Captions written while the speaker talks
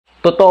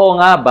Totoo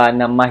nga ba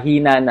na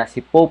mahina na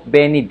si Pope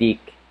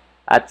Benedict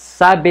at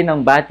sabi ng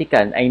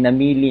Vatican ay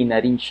namili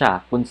na rin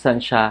siya kung saan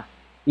siya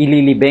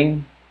ililibing?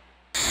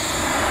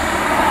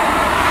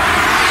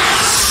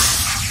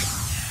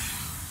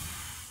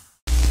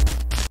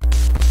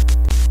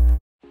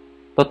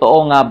 Totoo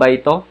nga ba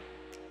ito?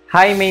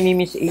 Hi, my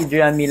name is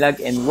Adrian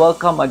Milag and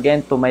welcome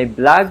again to my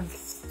vlog.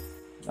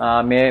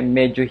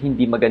 Medyo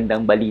hindi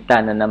magandang balita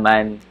na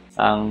naman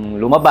ang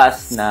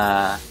lumabas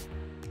na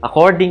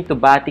according to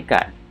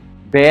Vatican,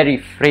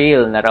 very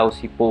frail na raw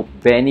si Pope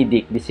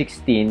Benedict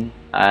XVI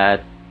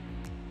at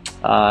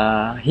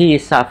he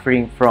is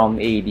suffering from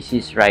a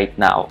disease right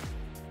now.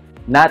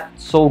 Not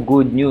so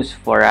good news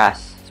for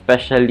us,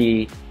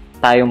 especially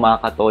tayong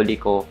mga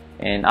Katoliko.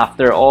 And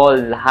after all,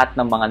 lahat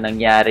ng mga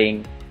nangyaring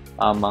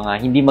mga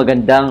hindi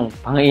magandang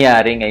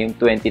pangyayari ngayong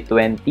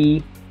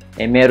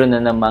 2020, meron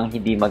na namang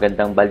hindi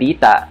magandang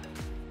balita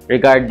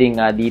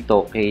regarding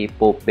dito kay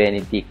Pope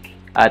Benedict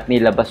at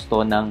nilabas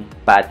to ng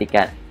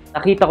Vatican.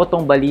 Nakita ko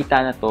tong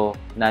balita na to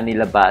na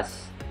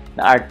nilabas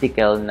na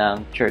article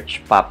ng Church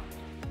Pop.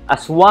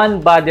 As one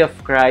body of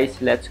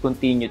Christ, let's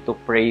continue to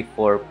pray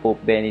for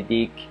Pope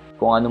Benedict.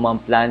 Kung ano man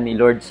plan ni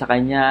Lord sa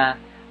kanya,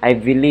 I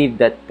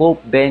believe that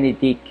Pope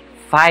Benedict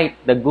fight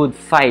the good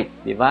fight,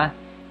 di ba?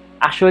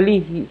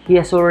 Actually, he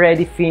has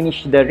already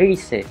finished the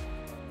race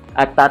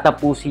at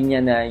tatapusin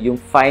niya na yung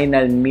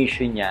final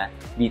mission niya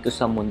dito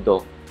sa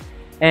mundo.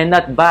 And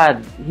not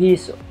bad, he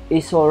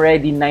is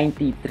already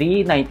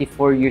 93,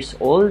 94 years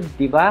old,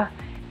 di ba?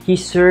 He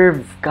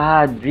served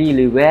God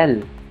really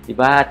well, di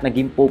ba? At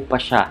naging Pope pa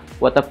siya.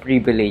 What a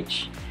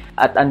privilege.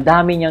 At ang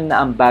dami niyang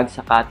naambag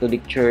sa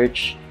Catholic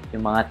Church,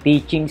 yung mga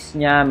teachings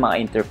niya, mga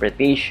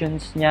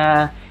interpretations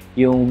niya,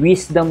 yung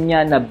wisdom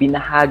niya na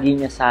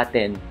binahagi niya sa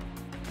atin,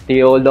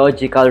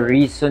 theological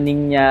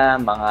reasoning niya,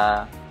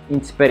 mga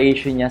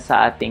inspiration niya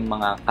sa ating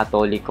mga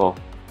Katoliko.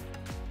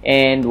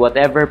 And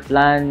whatever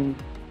plan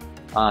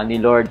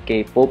ni Lord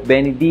kay Pope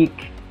Benedict,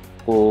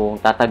 kung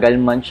tatagal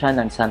man siya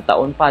ng 1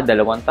 taon pa, 2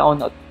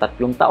 taon o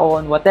 3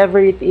 taon, whatever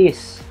it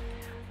is,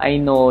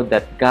 I know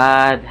that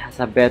God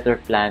has a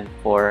better plan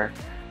for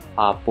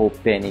Pope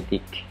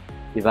Benedict.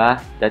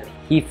 Diba? That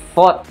he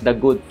fought the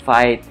good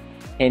fight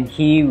and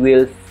he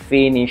will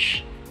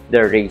finish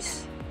the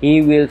race.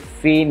 He will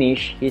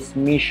finish his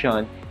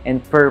mission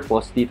and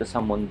purpose dito sa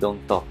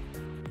mundong to.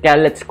 Kaya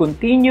let's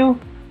continue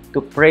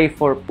to pray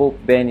for Pope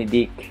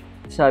Benedict.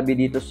 Sabi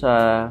dito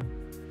sa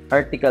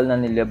article na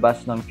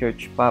nilabas ng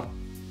Church Pop,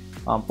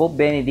 Pope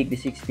Benedict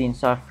XVI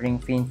suffering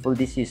painful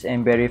disease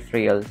and very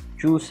frail,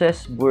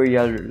 chooses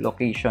burial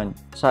location.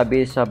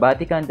 Sabi sa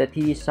Vatican that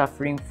he is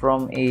suffering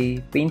from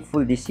a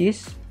painful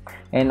disease,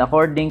 and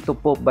according to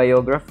Pope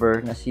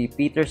biographer na si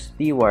Peter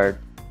Stewart,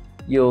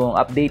 yung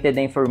updated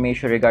na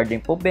information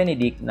regarding Pope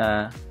Benedict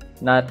na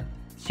not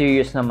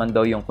serious naman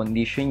daw yung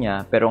condition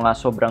niya, pero nga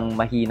sobrang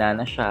mahina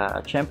na siya.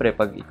 At syempre,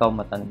 pag ikaw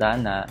matanda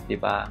na, di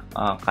ba,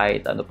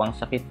 kahit ano pang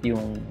sakit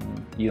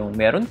yung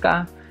meron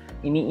ka,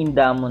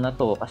 iniinda mo na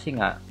to kasi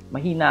nga,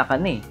 mahina ka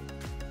na eh.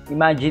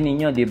 Imagine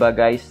niyo, di ba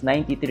guys,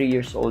 93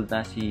 years old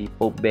na si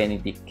Pope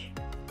Benedict.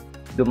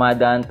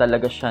 Dumadaan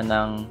talaga siya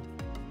ng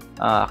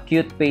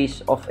acute phase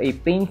of a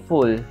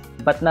painful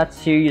but not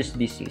serious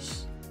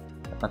disease.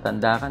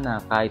 Matanda ka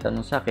na, kahit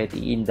anong sakit,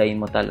 iindayin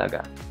mo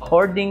talaga.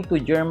 According to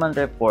German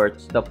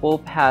reports, the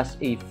Pope has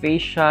a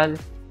facial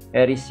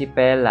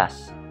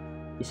erysipelas.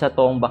 Isa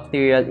tong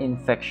bacterial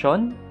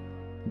infection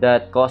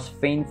that cause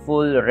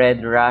painful red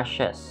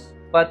rashes.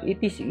 But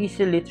it is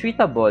easily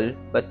treatable.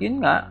 But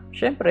yun nga,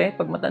 syempre,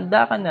 pag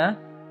matanda ka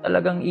na,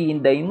 talagang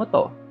iindayin mo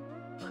to.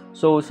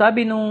 So,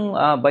 sabi nung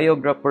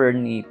biographer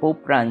ni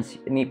Pope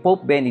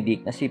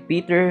Benedict na si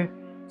Peter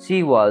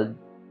Stewart,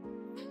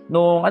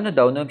 nung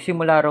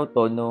nagsimula raw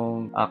to,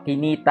 nung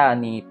kinita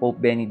ni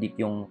Pope Benedict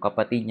yung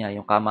kapatid niya,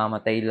 yung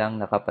kamamatay lang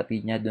na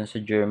kapatid niya doon sa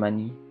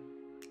Germany.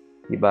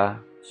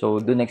 Diba?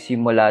 So, doon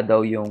nagsimula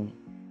daw yung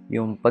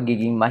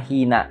pagiging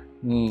mahina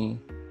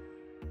ni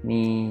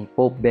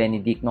Pope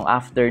Benedict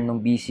nung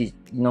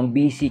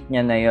visit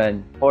niya na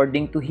yon.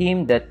 According to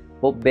him, that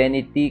Pope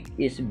Benedict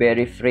is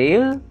very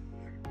frail.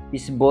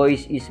 His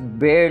voice is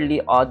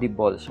barely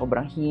audible.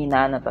 Sobrang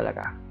hina na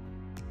talaga.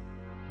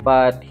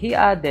 But he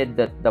added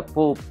that the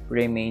Pope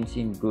remains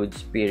in good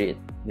spirit,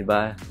 di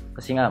ba?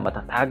 Kasi nga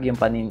matatag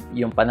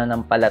yung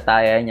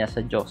pananampalataya niya sa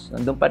Diyos.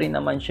 Nandun pa rin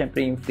naman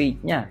syempre yung faith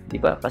niya, di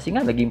ba? Kasi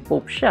nga naging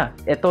Pope siya.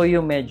 Ito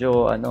yung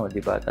medyo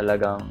di ba,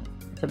 talagang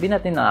sabihin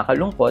natin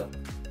nakakalungkot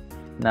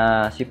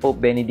na si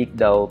Pope Benedict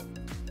daw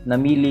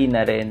namili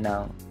na rin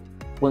ng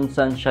kung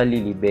saan siya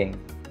lilibing.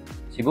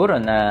 Siguro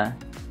na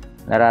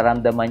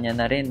nararamdaman niya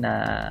na rin na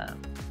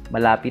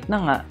malapit na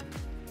nga.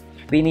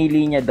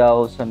 Pinili niya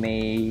daw sa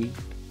may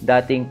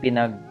dating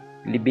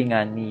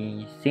pinaglibingan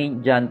ni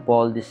St. John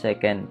Paul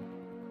II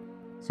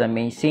sa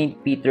may St.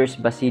 Peter's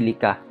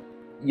Basilica.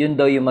 Yun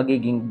daw yung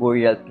magiging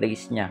burial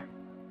place niya.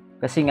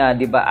 Kasi nga,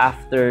 di ba,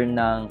 after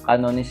ng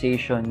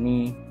canonization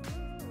ni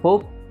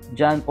Pope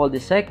John Paul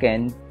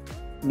II,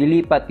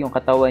 nilipat yung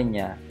katawan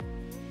niya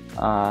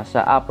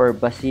sa Upper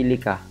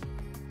Basilica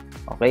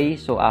Okay?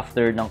 So,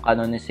 after ng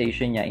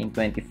canonization niya in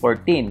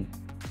 2014.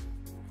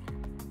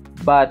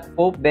 But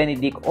Pope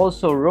Benedict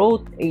also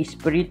wrote a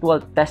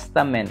spiritual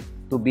testament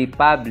to be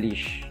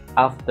published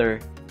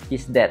after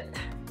his death.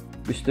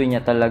 Gusto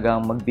niya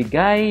talagang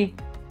magbigay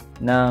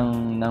ng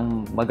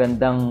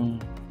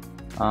magandang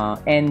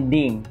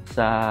ending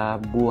sa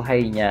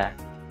buhay niya.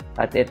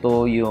 At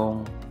ito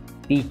yung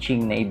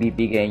teaching na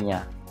ibibigay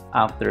niya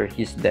after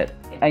his death.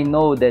 I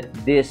know that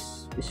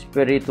this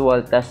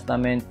spiritual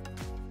testament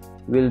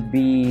will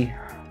be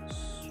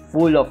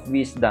full of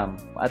wisdom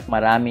at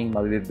maraming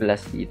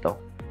mabibless dito.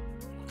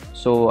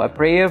 So, a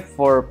prayer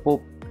for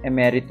Pope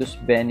Emeritus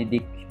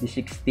Benedict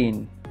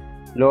XVI.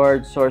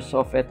 Lord, source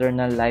of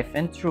eternal life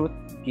and truth,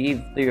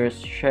 give to your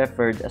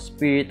shepherd a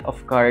spirit of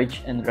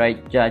courage and right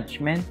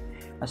judgment,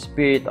 a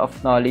spirit of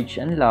knowledge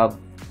and love,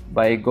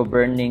 by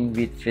governing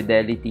with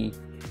fidelity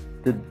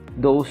to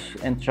those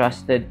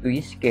entrusted to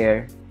his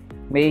care.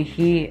 May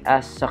he,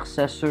 as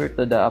successor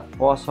to the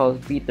Apostle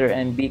Peter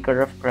and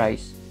Vicar of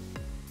Christ,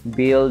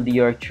 build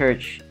your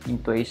church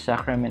into a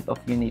sacrament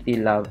of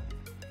unity, love,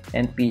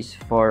 and peace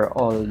for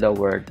all the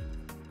world.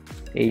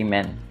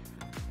 Amen.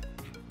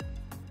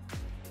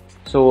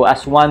 So,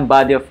 as one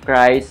body of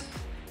Christ,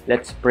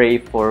 let's pray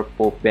for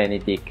Pope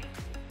Benedict.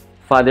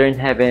 Father in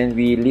heaven,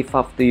 we lift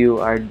up to you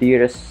our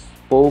dearest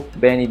Pope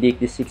Benedict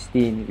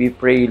XVI. We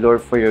pray,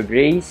 Lord, for your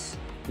grace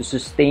to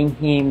sustain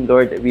him.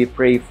 Lord, we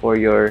pray for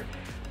your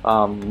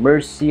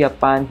mercy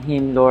upon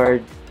him,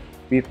 Lord.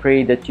 We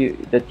pray that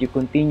you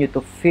continue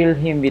to fill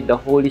him with the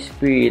Holy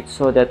Spirit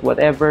so that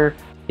whatever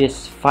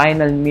his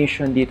final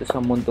mission dito sa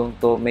mundong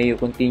to, may you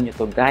continue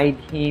to guide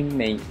him,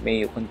 may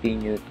you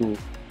continue to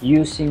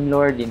use him,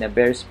 Lord, in a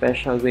very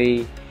special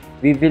way.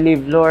 We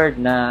believe, Lord,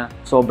 na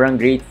sobrang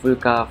grateful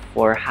ka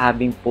for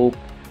having Pope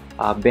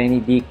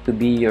Benedict to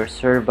be your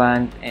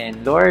servant. And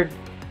Lord,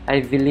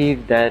 I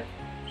believe that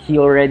he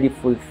already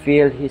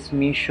fulfilled his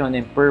mission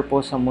and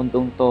purpose sa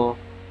mundong to.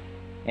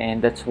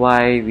 And that's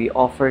why we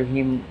offer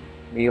him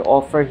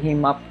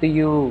up to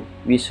you.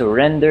 We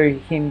surrender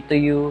him to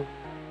you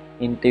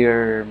into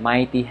your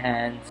mighty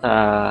hands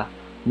sa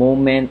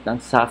moment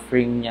ng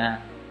suffering niya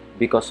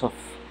because of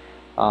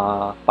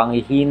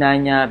panghihina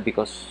niya,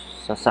 because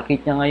sa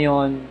sakit niya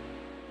ngayon,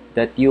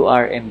 that you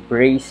are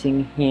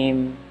embracing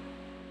him,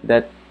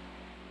 that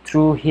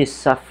through his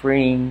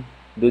suffering,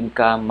 dun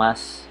ka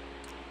mas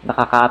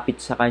nakakapit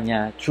sa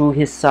kanya. Through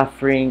his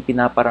suffering,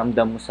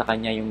 pinaparamdam mo sa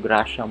kanya yung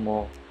grasya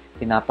mo,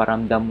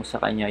 pinaparamdam mo sa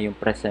kanya yung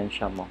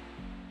presensya mo.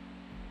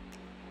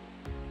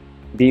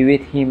 Be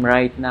with him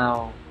right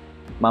now.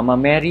 Mama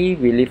Mary,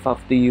 we lift up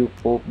to you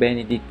Pope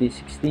Benedict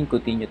XVI.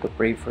 Continue to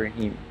pray for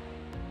him.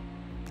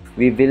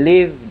 We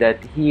believe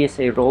that he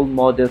is a role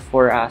model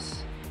for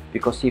us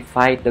because he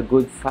fight the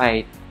good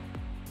fight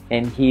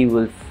and he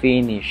will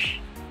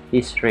finish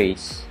his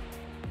race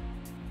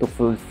to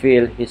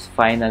fulfill his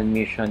final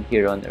mission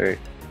here on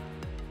earth.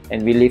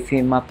 And we lift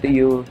him up to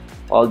you.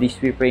 All this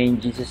we pray in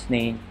Jesus'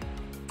 name.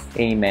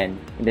 Amen.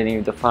 In the name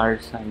of the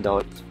Father, Son, and the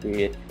Holy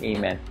Spirit.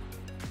 Amen.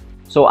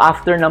 So,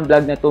 after ng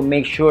vlog na to,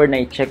 make sure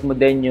na i-check mo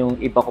din yung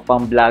iba ko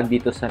pang vlog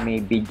dito sa may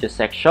video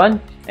section.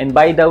 And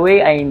by the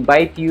way, I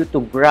invite you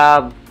to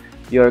grab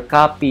your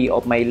copy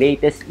of my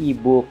latest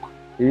ebook,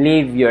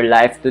 Live Your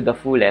Life to the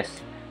Fullest.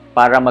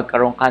 Para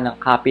magkaroon ka ng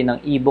copy ng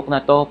ebook na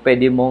to,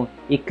 pwede mong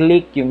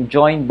i-click yung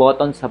join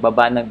button sa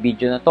baba ng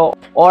video na to.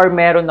 Or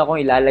meron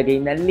akong ilalagay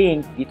na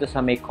link dito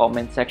sa may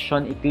comment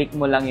section. I-click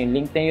mo lang yung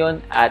link na yun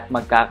at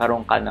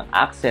magkakaroon ka ng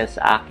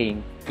access sa aking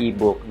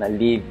ebook na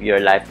Live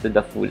Your Life to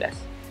the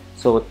Fullest.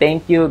 So,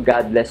 thank you.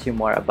 God bless you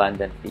more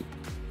abundantly.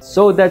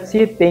 So, that's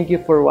it. Thank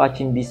you for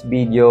watching this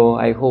video.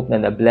 I hope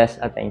na na-bless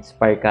at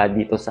na-inspire ka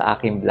dito sa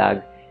aking vlog.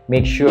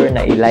 Make sure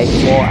na i-like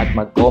mo at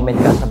mag-comment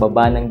ka sa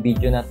baba ng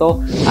video na to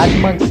at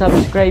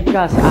mag-subscribe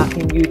ka sa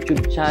aking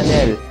YouTube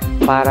channel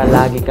para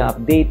lagi kang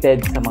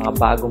updated sa mga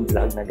bagong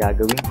vlog na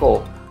gagawin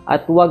ko.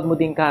 At huwag mo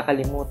din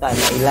kakalimutan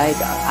na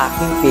i-like ang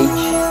aking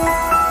page.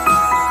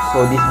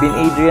 So, this been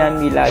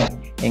Adrian Milag,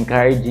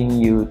 encouraging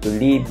you to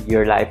live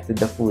your life to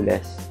the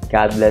fullest.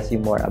 God bless you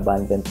more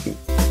abundantly.